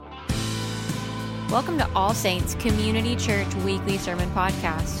Welcome to All Saints Community Church Weekly Sermon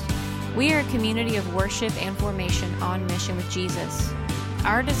Podcast. We are a community of worship and formation on mission with Jesus.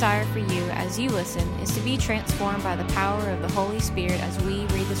 Our desire for you as you listen is to be transformed by the power of the Holy Spirit as we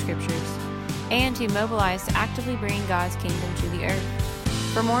read the Scriptures, and to mobilize to actively bring God's kingdom to the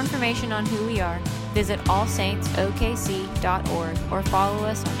earth. For more information on who we are, visit allsaintsokc.org or follow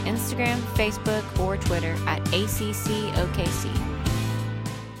us on Instagram, Facebook, or Twitter at ACCOKC.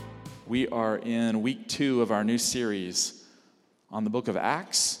 We are in week 2 of our new series on the book of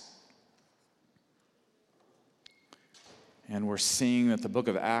Acts. And we're seeing that the book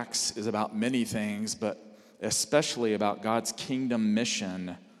of Acts is about many things, but especially about God's kingdom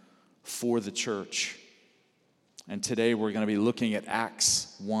mission for the church. And today we're going to be looking at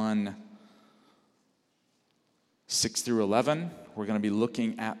Acts 1, 6 through 11. We're going to be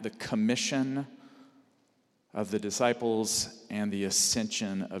looking at the commission of the disciples and the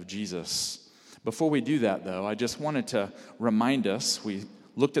ascension of Jesus. Before we do that, though, I just wanted to remind us, we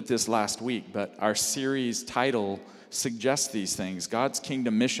looked at this last week, but our series title suggests these things: God's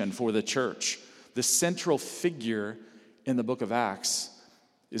kingdom mission for the church. The central figure in the book of Acts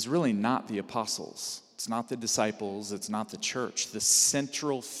is really not the apostles. It's not the disciples. It's not the church. The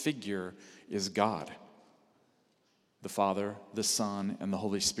central figure is God, the Father, the Son, and the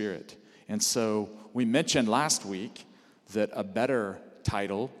Holy Spirit. And so we mentioned last week that a better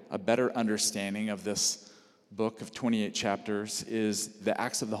title, a better understanding of this book of 28 chapters is the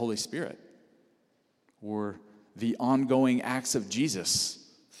Acts of the Holy Spirit, or the ongoing acts of Jesus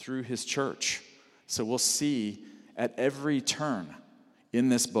through his church. So we'll see at every turn in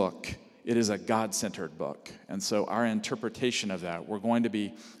this book, it is a God-centered book. And so our interpretation of that, we're going to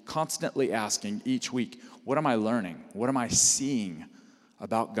be constantly asking each week, what am I learning? What am I seeing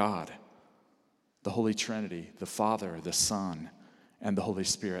about God? The Holy Trinity, the Father, the Son, and the Holy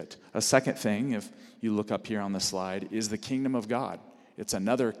Spirit. A second thing, if you look up here on the slide, is the kingdom of God. It's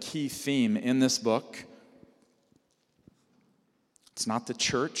another key theme in this book. It's not the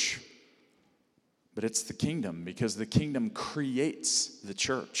church, but it's the kingdom, because the kingdom creates the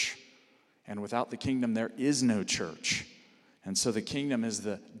church. And without the kingdom, there is no church. And so the kingdom is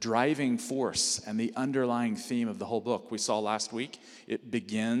the driving force and the underlying theme of the whole book. We saw last week, it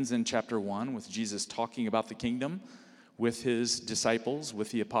begins in chapter 1 with Jesus talking about the kingdom with his disciples,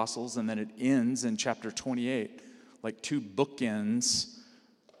 with the apostles, and then it ends in chapter 28, like two bookends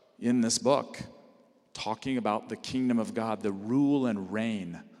in this book, talking about the kingdom of God, the rule and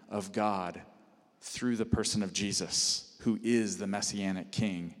reign of God through the person of Jesus, who is the Messianic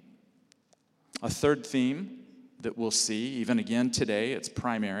King. A third theme that we'll see, even again today, it's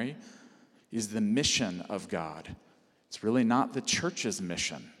primary, is the mission of God. It's really not the church's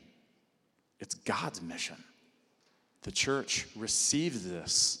mission. It's God's mission. The church receives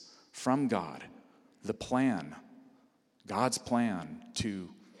this from God, the plan, God's plan to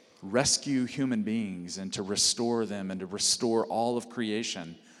rescue human beings and to restore them and to restore all of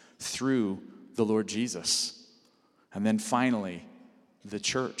creation through the Lord Jesus. And then finally, the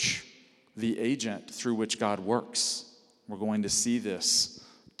church, the agent through which God works. We're going to see this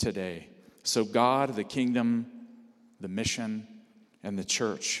today. So God, the kingdom, the mission, and the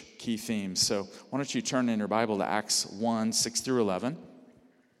church, key themes. So why don't you turn in your Bible to Acts 1, 6 through 11.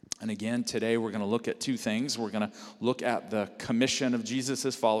 And again, today we're going to look at two things. We're going to look at the commission of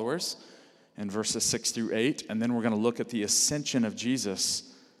Jesus' followers in verses 6 through 8. And then we're going to look at the ascension of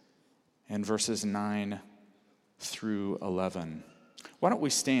Jesus in verses 9 through 11. Why don't we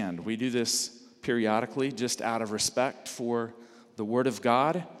stand? We do this periodically just out of respect for the Word of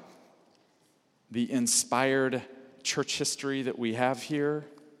God, the inspired church history that we have here.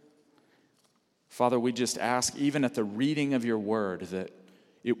 Father, we just ask, even at the reading of your Word, that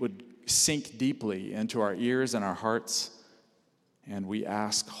it would sink deeply into our ears and our hearts. And we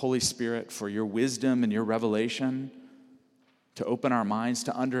ask, Holy Spirit, for your wisdom and your revelation to open our minds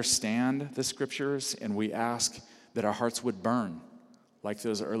to understand the Scriptures. And we ask that our hearts would burn like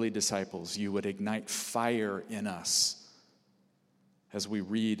those early disciples. You would ignite fire in us as we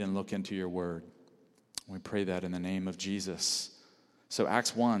read and look into your word. We pray that in the name of Jesus. So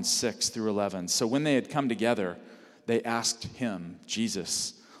Acts 1, 6 through 11. So when they had come together, they asked him,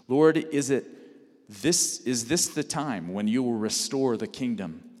 Jesus, Lord, is this the time when you will restore the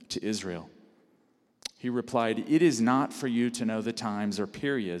kingdom to Israel? He replied, it is not for you to know the times or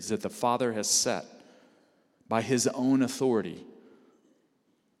periods that the Father has set by his own authority,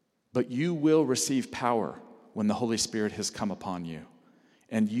 but you will receive power when the Holy Spirit has come upon you.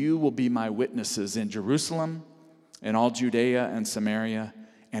 And you will be my witnesses in Jerusalem, in all Judea and Samaria,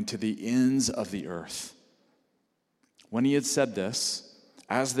 and to the ends of the earth. When he had said this,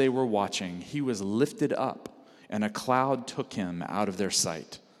 As they were watching, he was lifted up, and a cloud took him out of their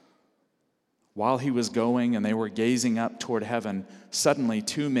sight. While he was going and they were gazing up toward heaven, suddenly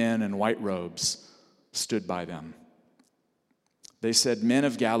 2 men in white robes stood by them. They said, "Men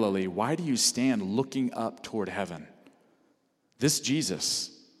of Galilee, why do you stand looking up toward heaven? This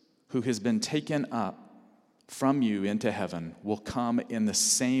Jesus, who has been taken up from you into heaven, will come in the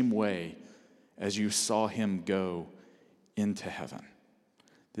same way as you saw him go into heaven."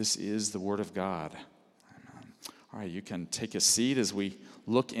 This is the word of God. Amen. All right, you can take a seat as we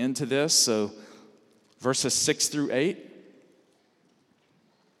look into this. So, verses 6 through 8.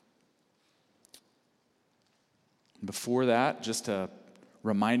 Before that, just to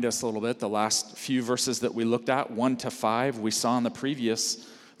remind us a little bit, the last few verses that we looked at, 1 to 5, we saw in the previous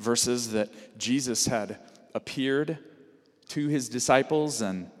verses that Jesus had appeared to his disciples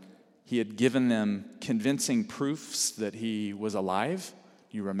and he had given them convincing proofs that he was alive.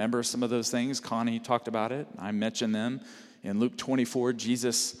 You remember some of those things? Connie talked about it. I mentioned them. In Luke 24,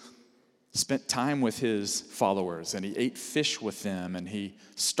 Jesus spent time with his followers, and he ate fish with them, and he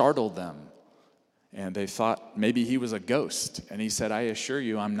startled them. And they thought maybe he was a ghost. And he said, "I assure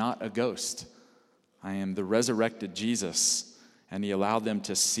you, I'm not a ghost. I am the resurrected Jesus." And he allowed them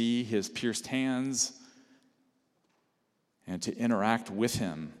to see his pierced hands and to interact with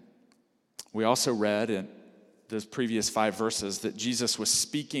him. We also read in those previous 5 verses that Jesus was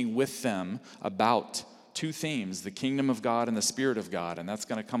speaking with them about 2 themes, the kingdom of God and the Spirit of God, and that's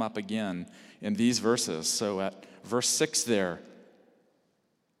going to come up again in these verses. So at verse 6 there,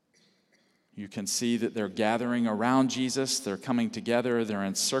 you can see that they're gathering around Jesus, they're coming together, they're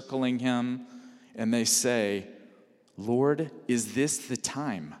encircling him, and they say, "Lord, is this the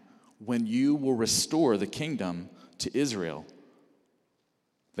time when you will restore the kingdom to Israel?"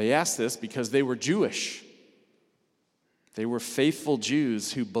 They asked this because they were Jewish. They were faithful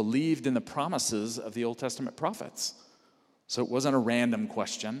Jews who believed in the promises of the Old Testament prophets. So it wasn't a random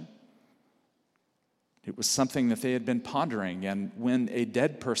question. It was something that they had been pondering. And when a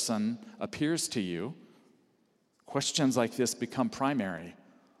dead person appears to you, questions like this become primary.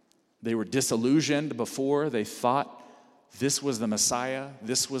 They were disillusioned before. They thought this was the Messiah.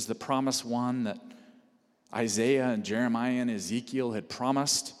 This was the promised one that Isaiah and Jeremiah and Ezekiel had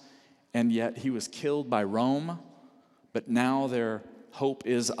promised. And yet he was killed by Rome. But now their hope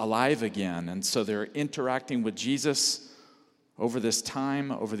is alive again. And so they're interacting with Jesus over this time,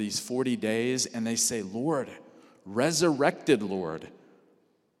 over these 40 days, and they say, "Lord, resurrected Lord,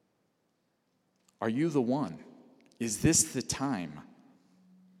 are you the one? Is this the time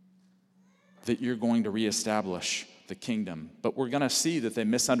that you're going to reestablish the kingdom?" But we're going to see that they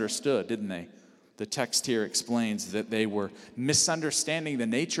misunderstood, didn't they? The text here explains that they were misunderstanding the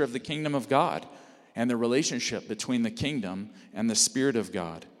nature of the kingdom of God and the relationship between the kingdom and the Spirit of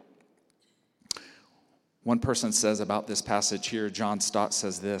God. One person says about this passage here, John Stott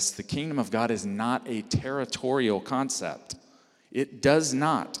says this: "The kingdom of God is not a territorial concept. It does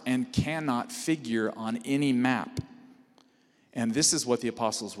not and cannot figure on any map." And this is what the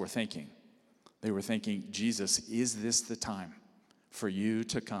apostles were thinking. They were thinking, Jesus, is this the time for you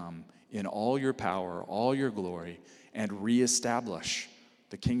to come in all your power, all your glory, and reestablish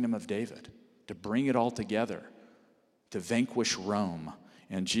the kingdom of David, to bring it all together, to vanquish Rome?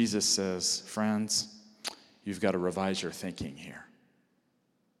 And Jesus says, friends, you've got to revise your thinking here.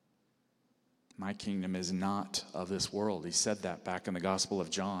 My kingdom is not of this world. He said that back in the Gospel of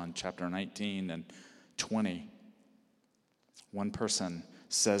John, chapter 19 and 20. One person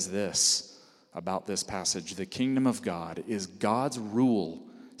says this about this passage: the kingdom of God is God's rule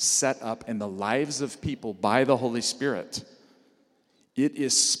set up in the lives of people by the Holy Spirit. It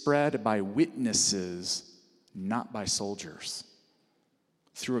is spread by witnesses, not by soldiers,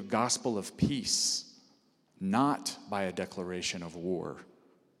 through a gospel of peace, not by a declaration of war,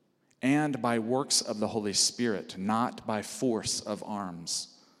 and by works of the Holy Spirit, not by force of arms,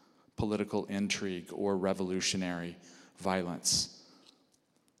 political intrigue, or revolutionary violence.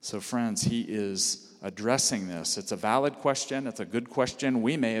 So friends, he is addressing this. It's a valid question. It's a good question.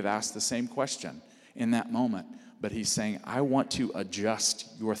 We may have asked the same question in that moment. But he's saying, I want to adjust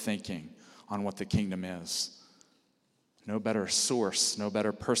your thinking on what the kingdom is. No better source, no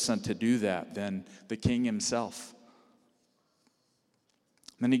better person to do that than the king himself.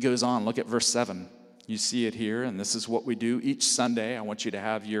 Then he goes on. Look at verse 7. You see it here, and this is what we do each Sunday. I want you to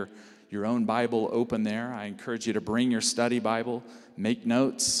have your own Bible open there. I encourage you to bring your study Bible, make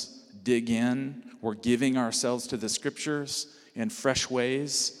notes, dig in. We're giving ourselves to the scriptures in fresh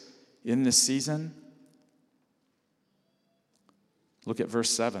ways in this season. Look at verse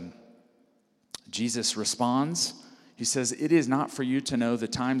 7. Jesus responds. He says, it is not for you to know the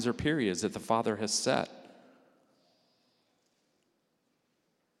times or periods that the Father has set.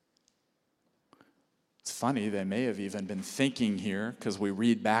 It's funny, they may have even been thinking here, because we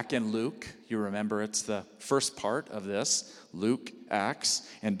read back in Luke. You remember it's the first part of this, Luke, Acts.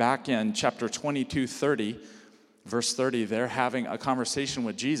 And back in chapter 22, 30, verse 30, they're having a conversation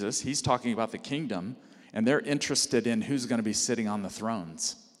with Jesus. He's talking about the kingdom, and they're interested in who's going to be sitting on the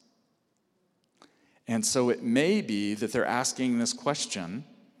thrones. And so it may be that they're asking this question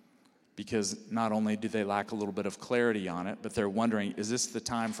because not only do they lack a little bit of clarity on it, but they're wondering, is this the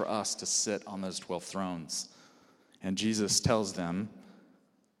time for us to sit on those 12 thrones? And Jesus tells them,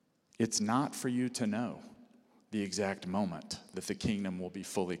 it's not for you to know the exact moment that the kingdom will be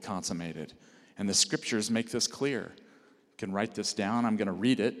fully consummated. And the scriptures make this clear. You can write this down. I'm going to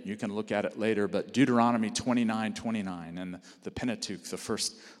read it. You can look at it later. But Deuteronomy 29:29 and the Pentateuch, the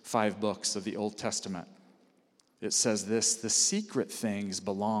first 5 books of the Old Testament, it says this: the secret things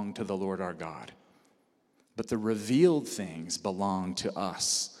belong to the Lord our God, but the revealed things belong to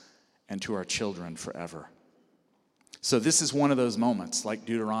us and to our children forever. So this is one of those moments, like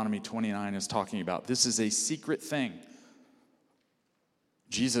Deuteronomy 29 is talking about. This is a secret thing.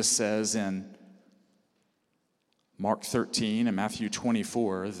 Jesus says in Mark 13 and Matthew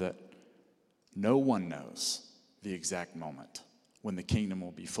 24 that no one knows the exact moment when the kingdom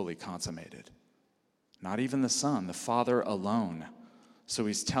will be fully consummated. Not even the Son, the Father alone. So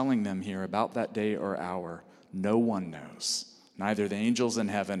he's telling them here about that day or hour. No one knows, neither the angels in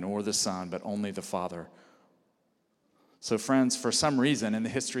heaven nor the Son, but only the Father. So friends, for some reason in the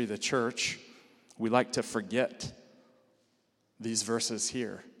history of the church, we like to forget these verses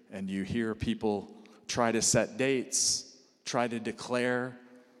here. And you hear people try to set dates, try to declare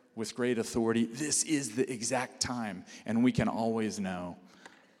with great authority, this is the exact time. And we can always know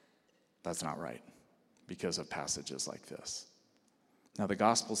that's not right because of passages like this. Now the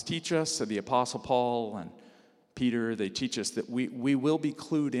Gospels teach us, so the Apostle Paul and Peter, they teach us that we will be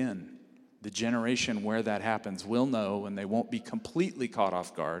clued in. The generation where that happens will know, and they won't be completely caught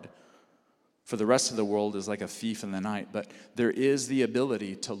off guard. For the rest of the world is like a thief in the night. But there is the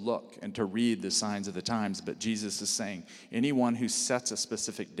ability to look and to read the signs of the times. But Jesus is saying, anyone who sets a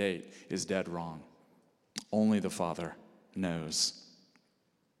specific date is dead wrong. Only the Father knows.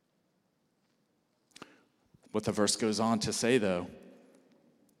 What the verse goes on to say, though,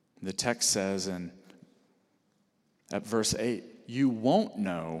 the text says at verse 8, you won't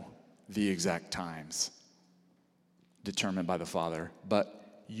know the exact times determined by the Father, but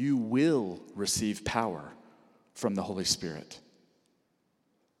you will receive power from the Holy Spirit.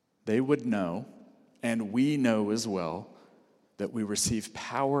 They would know, and we know as well, that we receive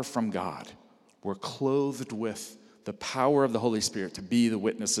power from God. We're clothed with the power of the Holy Spirit to be the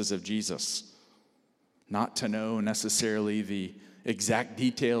witnesses of Jesus. Not to know necessarily the exact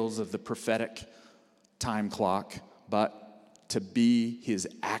details of the prophetic time clock, but to be his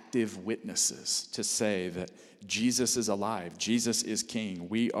active witnesses, to say that Jesus is alive, Jesus is king,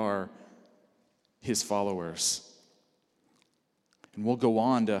 we are his followers. And we'll go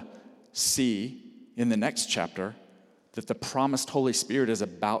on to see in the next chapter that the promised Holy Spirit is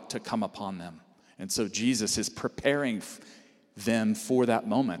about to come upon them. And so Jesus is preparing them for that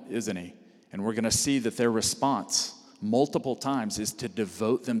moment, isn't he? And we're going to see that their response multiple times is to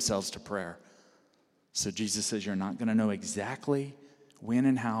devote themselves to prayer. So Jesus says you're not going to know exactly when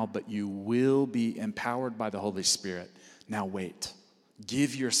and how, but you will be empowered by the Holy Spirit. Now wait.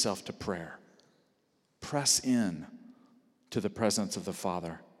 Give yourself to prayer. Press in to the presence of the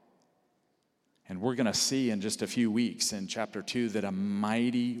Father. And we're going to see in just a few weeks in chapter 2 that a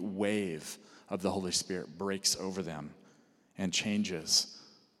mighty wave of the Holy Spirit breaks over them and changes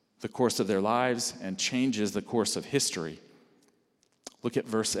the course of their lives and changes the course of history. Look at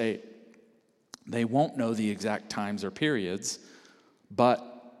verse 8. They won't know the exact times or periods, but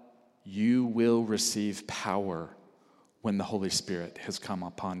you will receive power when the Holy Spirit has come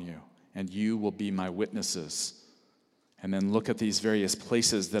upon you, and you will be my witnesses. And then look at these various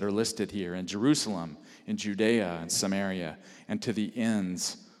places that are listed here in Jerusalem, in Judea and Samaria, and to the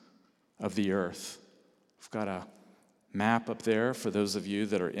ends of the earth. We've got a map up there for those of you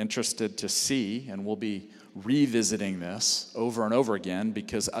that are interested to see, and we'll be revisiting this over and over again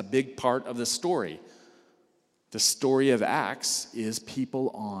because a big part of the story of Acts, is people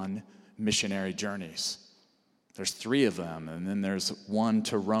on missionary journeys. There's 3 of them, and then there's one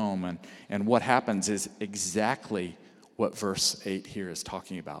to Rome, and what happens is exactly what verse 8 here is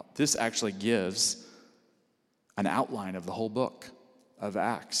talking about. This actually gives an outline of the whole book of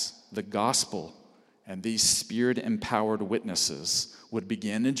Acts. The gospel and these Spirit-empowered witnesses would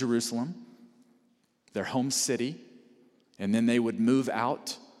begin in Jerusalem, their home city, And then they would move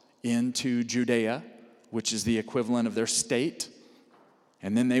out into Judea, which is the equivalent of their state.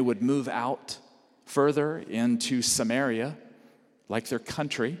 And then they would move out further into Samaria, like their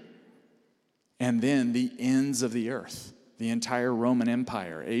country. And then the ends of the earth, the entire Roman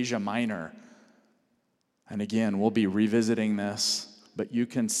Empire, Asia Minor. And again, we'll be revisiting this, but you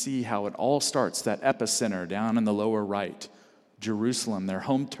can see how it all starts, that epicenter down in the lower right, Jerusalem, their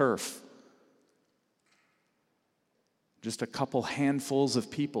home turf. Just a couple handfuls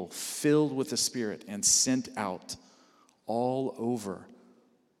of people filled with the Spirit and sent out all over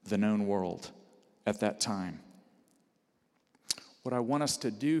the known world at that time. What I want us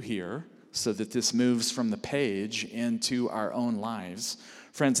to do here, so that this moves from the page into our own lives,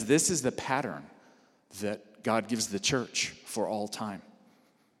 friends, this is the pattern that God gives the church for all time.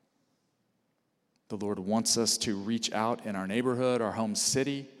 The Lord wants us to reach out in our neighborhood, our home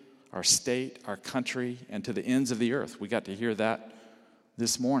city, our state, our country, and to the ends of the earth. We got to hear that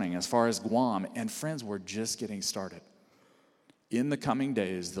this morning as far as Guam. And friends, we're just getting started. In the coming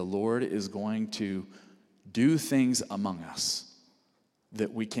days, the Lord is going to do things among us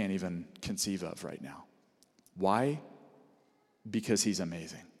that we can't even conceive of right now. Why? Because he's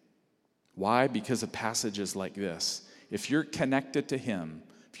amazing. Why? Because of passages like this. If you're connected to him,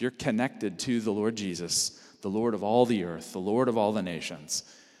 if you're connected to the Lord Jesus, the Lord of all the earth, the Lord of all the nations,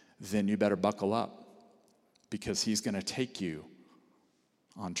 then you better buckle up, because he's going to take you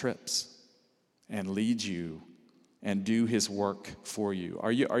on trips and lead you and do his work for you.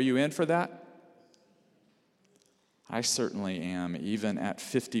 Are you in for that? I certainly am. Even at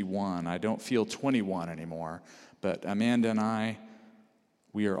 51, I don't feel 21 anymore, but Amanda and I,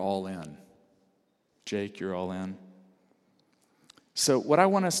 we are all in. Jake, you're all in. So what I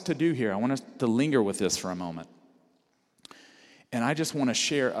want us to do here, I want us to linger with this for a moment. And I just want to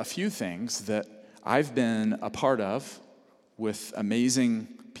share a few things that I've been a part of with amazing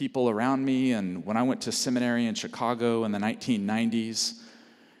people around me. And when I went to seminary in Chicago in the 1990s,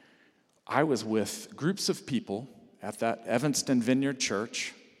 I was with groups of people at that Evanston Vineyard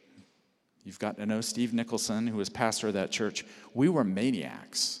Church. You've got to know Steve Nicholson, who was pastor of that church. We were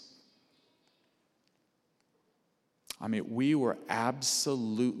maniacs. I mean, we were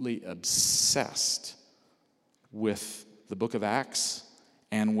absolutely obsessed with the book of Acts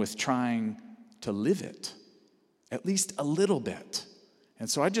and with trying to live it, at least a little bit. And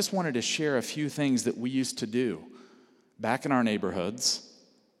so I just wanted to share a few things that we used to do back in our neighborhoods.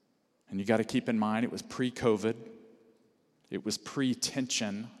 And you got to keep in mind, it was pre-COVID. It was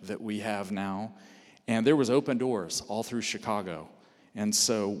pre-tension that we have now. And there was open doors all through Chicago. And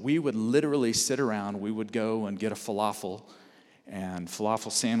so we would literally sit around. We would go and get a falafel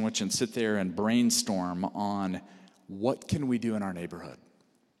sandwich and sit there and brainstorm on what can we do in our neighborhood.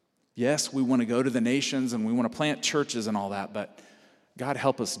 Yes, we want to go to the nations and we want to plant churches and all that, but God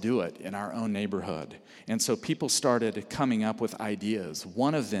help us do it in our own neighborhood. And so people started coming up with ideas.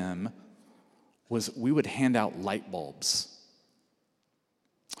 One of them was we would hand out light bulbs.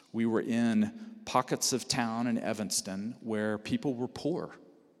 We were in pockets of town in Evanston where people were poor.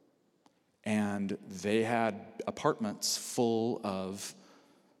 And they had apartments full of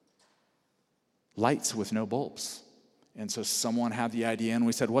lights with no bulbs. And so someone had the idea, and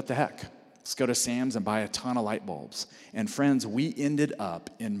we said, what the heck? Let's go to Sam's and buy a ton of light bulbs. And friends, we ended up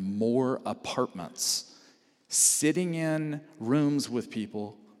in more apartments, sitting in rooms with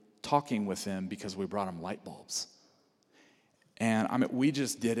people, talking with them because we brought them light bulbs. And I mean, we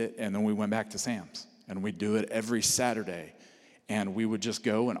just did it, and then we went back to Sam's. And we'd do it every Saturday. And we would just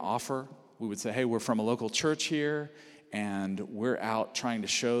go and offer. We would say, hey, we're from a local church here, and we're out trying to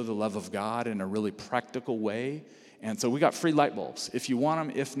show the love of God in a really practical way. And so we got free light bulbs. If you want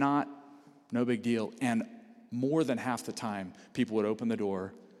them, if not, no big deal. And more than half the time, people would open the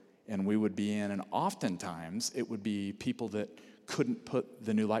door, and we would be in. And oftentimes, it would be people that couldn't put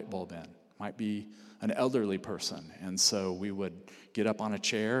the new light bulb in. Might be an elderly person. And so we would get up on a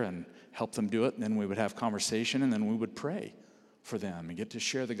chair and help them do it. And then we would have conversation, and then we would pray for them and get to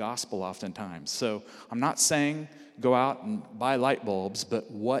share the gospel oftentimes. So I'm not saying go out and buy light bulbs, but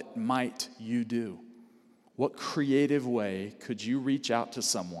what might you do? What creative way could you reach out to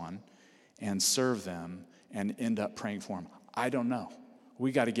someone and serve them and end up praying for them? I don't know.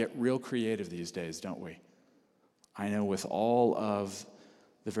 We got to get real creative these days, don't we? I know with all of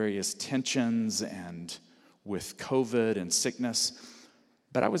the various tensions and with COVID and sickness,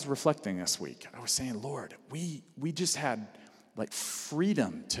 but I was reflecting this week. I was saying, Lord, we just had like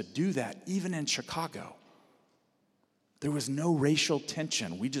freedom to do that even in Chicago. There was no racial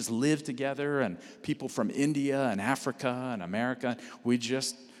tension. We just lived together, and people from India and Africa and America, we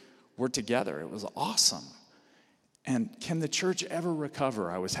just were together. It was awesome. And can the church ever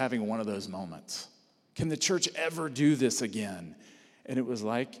recover? I was having one of those moments. Can the church ever do this again? And it was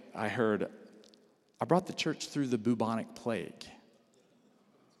like I brought the church through the bubonic plague.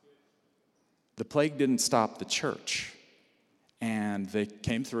 The plague didn't stop the church. And they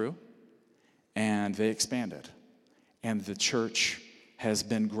came through, and they expanded. And the church has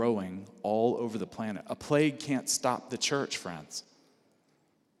been growing all over the planet. A plague can't stop the church, friends.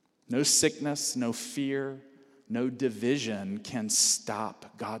 No sickness, no fear, no division can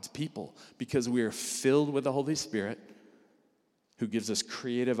stop God's people because we are filled with the Holy Spirit who gives us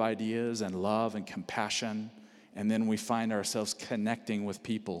creative ideas and love and compassion, and then we find ourselves connecting with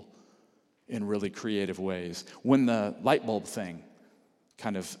people in really creative ways. When the light bulb thing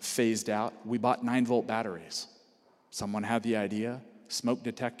kind of phased out, we bought 9-volt batteries. Someone had the idea, smoke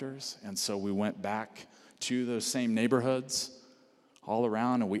detectors, and so we went back to those same neighborhoods all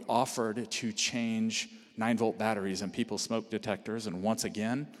around, and we offered to change 9-volt batteries in people's smoke detectors, and once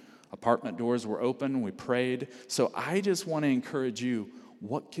again, apartment doors were open, we prayed. So I just want to encourage you,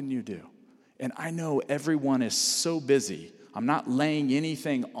 what can you do? And I know everyone is so busy. I'm not laying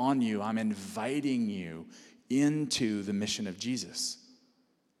anything on you. I'm inviting you into the mission of Jesus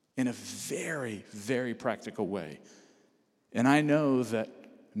in a very, very practical way. And I know that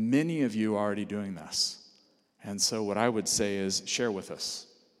many of you are already doing this. And so what I would say is share with us.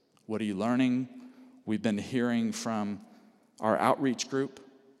 What are you learning? We've been hearing from our outreach group,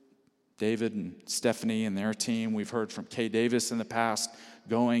 David and Stephanie and their team. We've heard from Kay Davis in the past,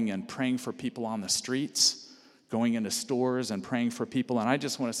 going and praying for people on the streets, going into stores and praying for people. And I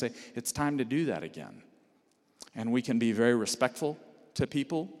just want to say it's time to do that again. And we can be very respectful to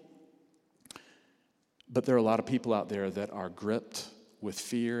people, but there are a lot of people out there that are gripped with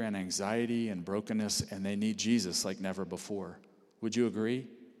fear and anxiety and brokenness, and they need Jesus like never before. Would you agree?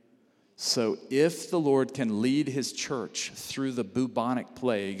 So if the Lord can lead his church through the bubonic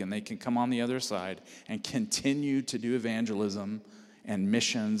plague and they can come on the other side and continue to do evangelism and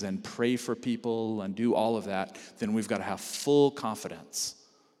missions and pray for people and do all of that, then we've got to have full confidence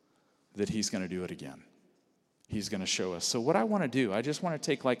that he's going to do it again. He's going to show us. So what I want to do, I just want to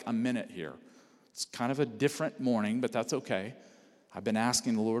take like a minute here. It's kind of a different morning, but that's okay. I've been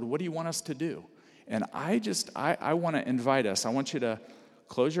asking the Lord, what do you want us to do? And I want to invite us. I want you to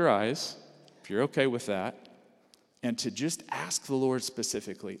close your eyes, if you're okay with that, and to just ask the Lord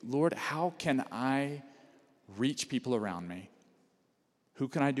specifically, Lord, how can I reach people around me? Who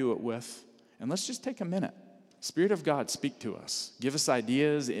can I do it with? And let's just take a minute. Spirit of God, speak to us. Give us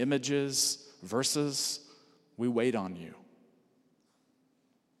ideas, images, verses. We wait on you.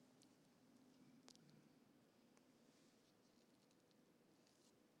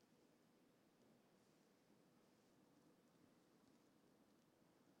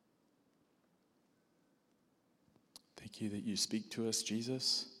 Thank you that you speak to us,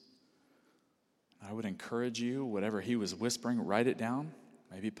 Jesus. I would encourage you, whatever he was whispering, write it down.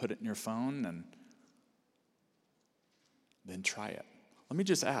 Maybe put it in your phone and then try it. Let me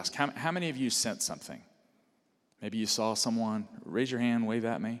just ask, how many of you sent something? Maybe you saw someone. Raise your hand, wave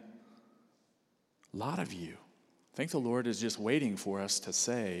at me. A lot of you. I think the Lord is just waiting for us to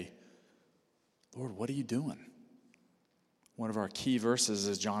say, Lord, what are you doing? One of our key verses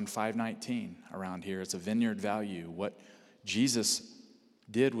is John 5:19 around here. It's a vineyard value. What Jesus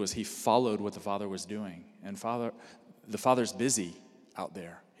did was he followed what the Father was doing. And the Father's busy out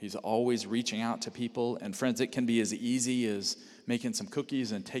there. He's always reaching out to people. And friends, it can be as easy as making some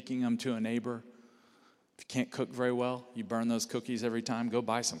cookies and taking them to a neighbor. If you can't cook very well, you burn those cookies every time, go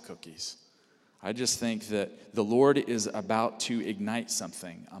buy some cookies. I just think that the Lord is about to ignite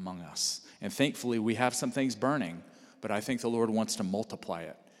something among us. And thankfully, we have some things burning, but I think the Lord wants to multiply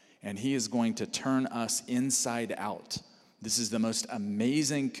it. And he is going to turn us inside out. This is the most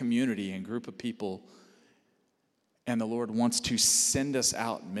amazing community and group of people, and the Lord wants to send us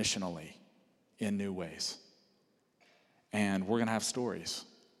out missionally in new ways. And we're going to have stories.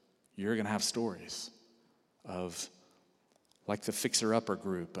 You're going to have stories of, like the Fixer-Upper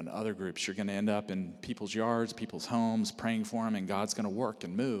group and other groups, you're going to end up in people's yards, people's homes, praying for them, and God's going to work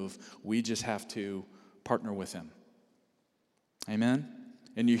and move. We just have to partner with him. Amen?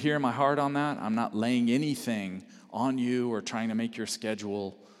 And you hear my heart on that? I'm not laying anything on you or trying to make your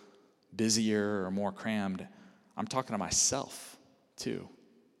schedule busier or more crammed. I'm talking to myself, too.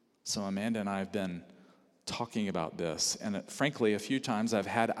 So Amanda and I have been talking about this. And frankly, a few times I've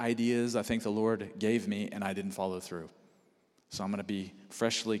had ideas I think the Lord gave me, and I didn't follow through. So I'm going to be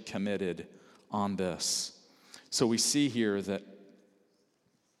freshly committed on this. So we see here that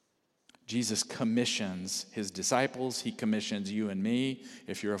Jesus commissions his disciples. He commissions you and me.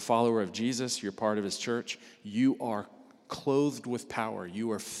 If you're a follower of Jesus, you're part of his church. You are clothed with power. You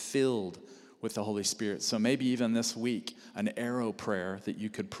are filled with the Holy Spirit. So maybe even this week, an arrow prayer that you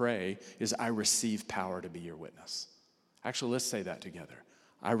could pray is, I receive power to be your witness. Actually, let's say that together.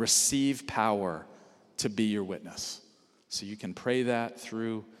 I receive power to be your witness. So you can pray that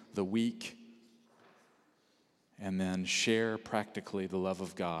through the week and then share practically the love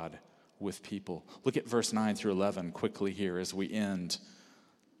of God with people. Look at verse 9 through 11 quickly here as we end.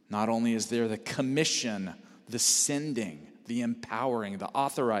 Not only is there the commission, the sending, the empowering, the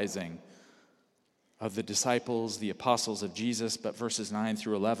authorizing of the disciples, the apostles of Jesus, but verses 9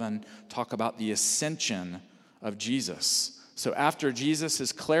 through 11 talk about the ascension of Jesus. So after Jesus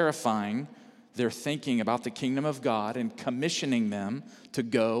is clarifying their thinking about the kingdom of God and commissioning them to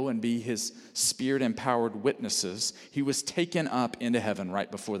go and be his Spirit-empowered witnesses, he was taken up into heaven right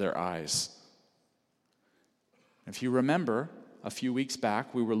before their eyes. If you remember, a few weeks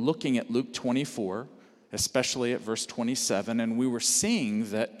back, we were looking at Luke 24, especially at verse 27, and we were seeing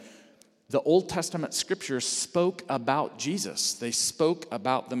that the Old Testament scriptures spoke about Jesus. They spoke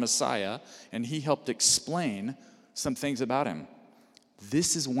about the Messiah, and he helped explain some things about him.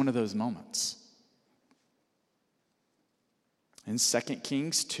 This is one of those moments. In 2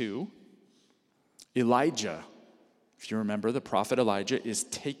 Kings 2, Elijah, if you remember, the prophet Elijah is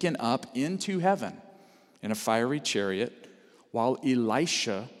taken up into heaven in a fiery chariot while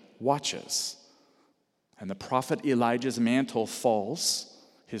Elisha watches. And the prophet Elijah's mantle falls,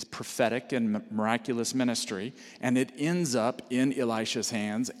 his prophetic and miraculous ministry, and it ends up in Elisha's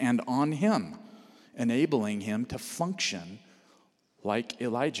hands and on him, enabling him to function like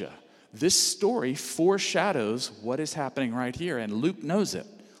Elijah. This story foreshadows what is happening right here, and Luke knows it.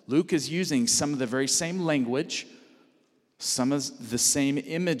 Luke is using some of the very same language, some of the same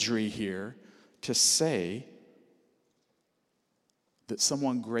imagery here to say that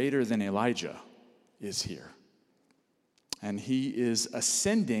someone greater than Elijah is here. And he is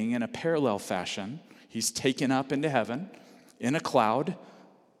ascending in a parallel fashion. He's taken up into heaven in a cloud,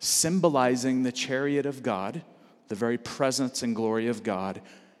 symbolizing the chariot of God, the very presence and glory of God,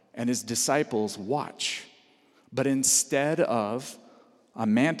 and his disciples watch. But instead of a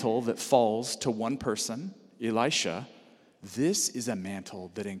mantle that falls to one person, Elisha, this is a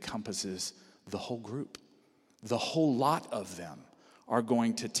mantle that encompasses the whole group. The whole lot of them are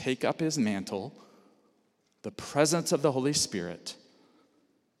going to take up his mantle, the presence of the Holy Spirit,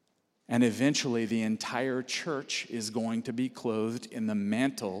 and eventually the entire church is going to be clothed in the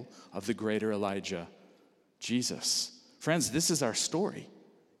mantle of the greater Elijah, Jesus. Friends, this is our story.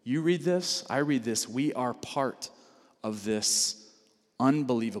 You read this, I read this, we are part of this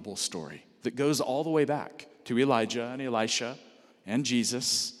unbelievable story that goes all the way back to Elijah and Elisha and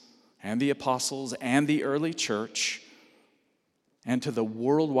Jesus and the apostles and the early church and to the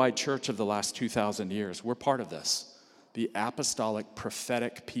worldwide church of the last 2,000 years. We're part of this, the apostolic,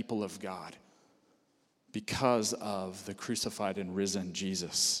 prophetic people of God, because of the crucified and risen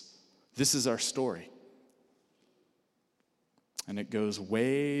Jesus. This is our story. And it goes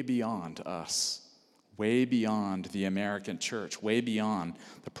way beyond us, way beyond the American church, way beyond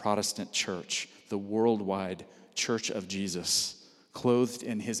the Protestant church, the worldwide church of Jesus, clothed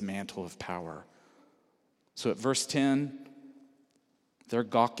in his mantle of power. So at verse 10, they're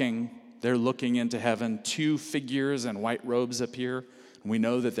gawking, they're looking into heaven. Two figures in white robes appear. We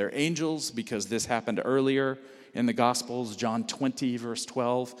know that they're angels because this happened earlier in the Gospels. John 20, verse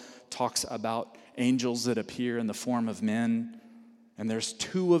 12, talks about angels that appear in the form of men. And there's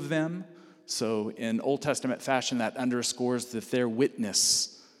two of them. So in Old Testament fashion, that underscores that their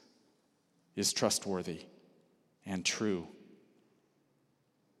witness is trustworthy and true.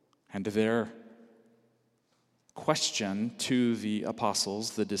 And their question to the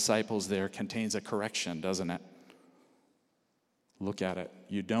apostles, the disciples there, contains a correction, doesn't it? Look at it.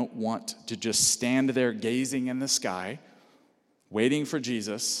 You don't want to just stand there gazing in the sky, waiting for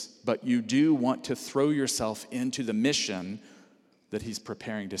Jesus, but you do want to throw yourself into the mission that he's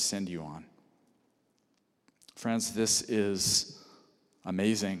preparing to send you on. Friends, this is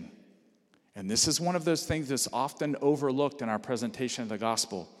amazing. And this is one of those things that's often overlooked in our presentation of the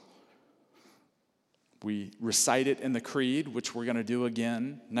gospel. We recite it in the creed, which we're going to do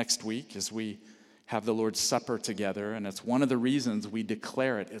again next week as we have the Lord's Supper together. And it's one of the reasons we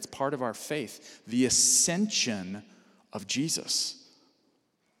declare it. It's part of our faith, the ascension of Jesus,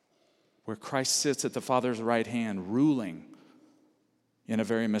 where Christ sits at the Father's right hand, ruling in a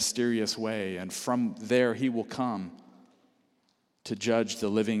very mysterious way. And from there, he will come to judge the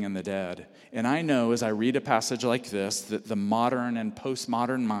living and the dead. And I know as I read a passage like this that the modern and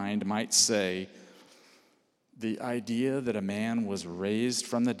postmodern mind might say, the idea that a man was raised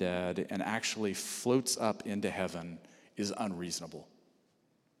from the dead and actually floats up into heaven is unreasonable.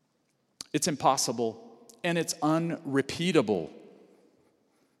 It's impossible, and it's unrepeatable.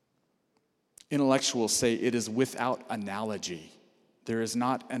 Intellectuals say it is without analogy. There is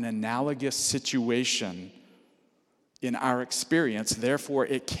not an analogous situation in our experience, therefore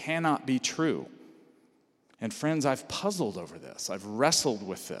it cannot be true. And friends, I've puzzled over this. I've wrestled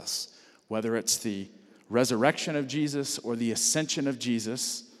with this, whether it's the resurrection of Jesus or the ascension of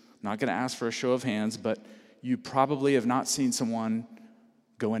Jesus. I'm not going to ask for a show of hands, but you probably have not seen someone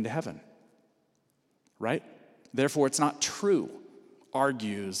go into heaven, right? Therefore, it's not true,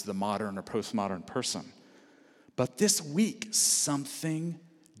 argues the modern or postmodern person. But this week, something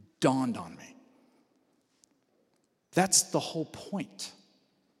dawned on me. That's the whole point.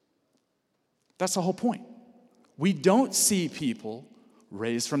 That's the whole point. We don't see people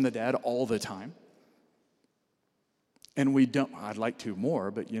raised from the dead all the time. And we don't, I'd like to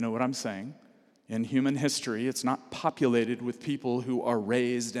more, but you know what I'm saying. In human history, it's not populated with people who are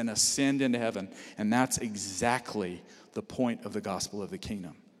raised and ascend into heaven. And that's exactly the point of the gospel of the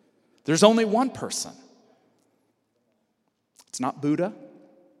kingdom. There's only one person. It's not Buddha.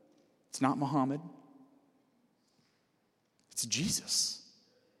 It's not Muhammad. It's Jesus.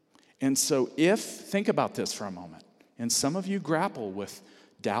 And so think about this for a moment, and some of you grapple with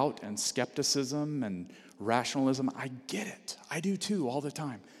doubt and skepticism and rationalism. I get it. I do too all the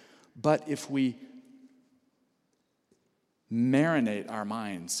time. But if we marinate our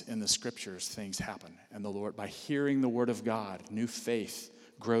minds in the scriptures, things happen. And the Lord, by hearing the word of God, new faith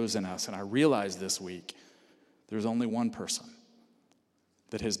grows in us. And I realized this week, there's only one person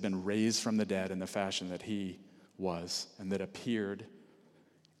that has been raised from the dead in the fashion that he was, and that appeared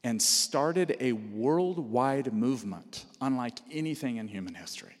and started a worldwide movement unlike anything in human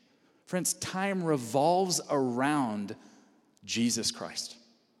history. Friends, time revolves around Jesus Christ.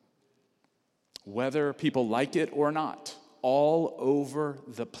 Whether people like it or not, all over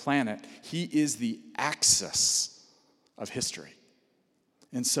the planet, he is the axis of history.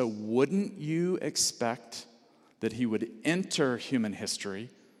 And so wouldn't you expect that he would enter human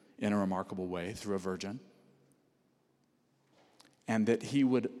history in a remarkable way through a virgin, and that he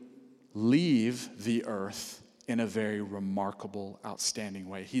would leave the earth in a very remarkable, outstanding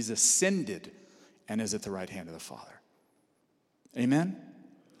way? He's ascended and is at the right hand of the Father. Amen?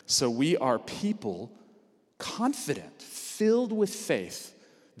 So we are people confident, filled with faith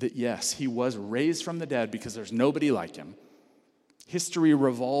that yes, he was raised from the dead because there's nobody like him. History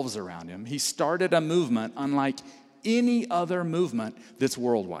revolves around him. He started a movement unlike any other movement that's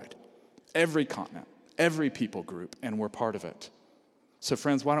worldwide. Every continent, every people group, and we're part of it. So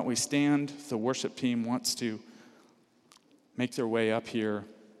friends, why don't we stand? The worship team wants to make their way up here.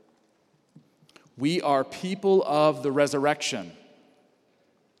 We are people of the resurrection.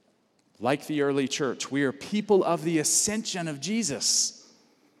 Like the early church, we are people of the ascension of Jesus.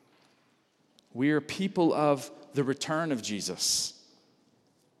 We are people of the return of Jesus.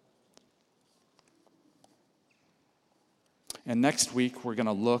 And next week, we're going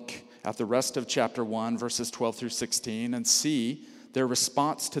to look at the rest of chapter 1, verses 12 through 16, and see their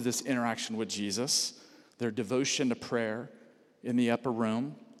response to this interaction with Jesus, their devotion to prayer in the upper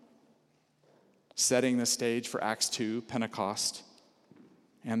room, setting the stage for Acts 2, Pentecost,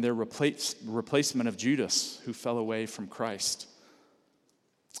 and their replacement of Judas, who fell away from Christ.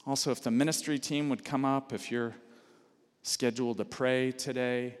 Also, if the ministry team would come up, if you're scheduled to pray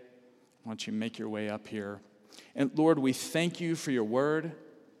today, why don't you make your way up here? And Lord, we thank you for your word.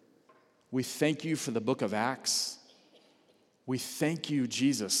 We thank you for the book of Acts. We thank you,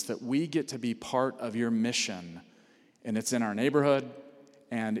 Jesus, that we get to be part of your mission. And it's in our neighborhood,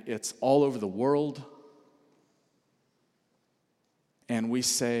 and it's all over the world. And we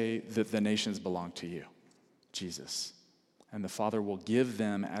say that the nations belong to you, Jesus. And the Father will give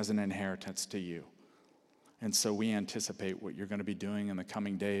them as an inheritance to you. And so we anticipate what you're going to be doing in the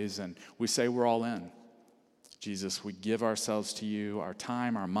coming days. And we say we're all in. Jesus, we give ourselves to you, our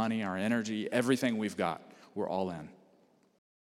time, our money, our energy, everything we've got, we're all in.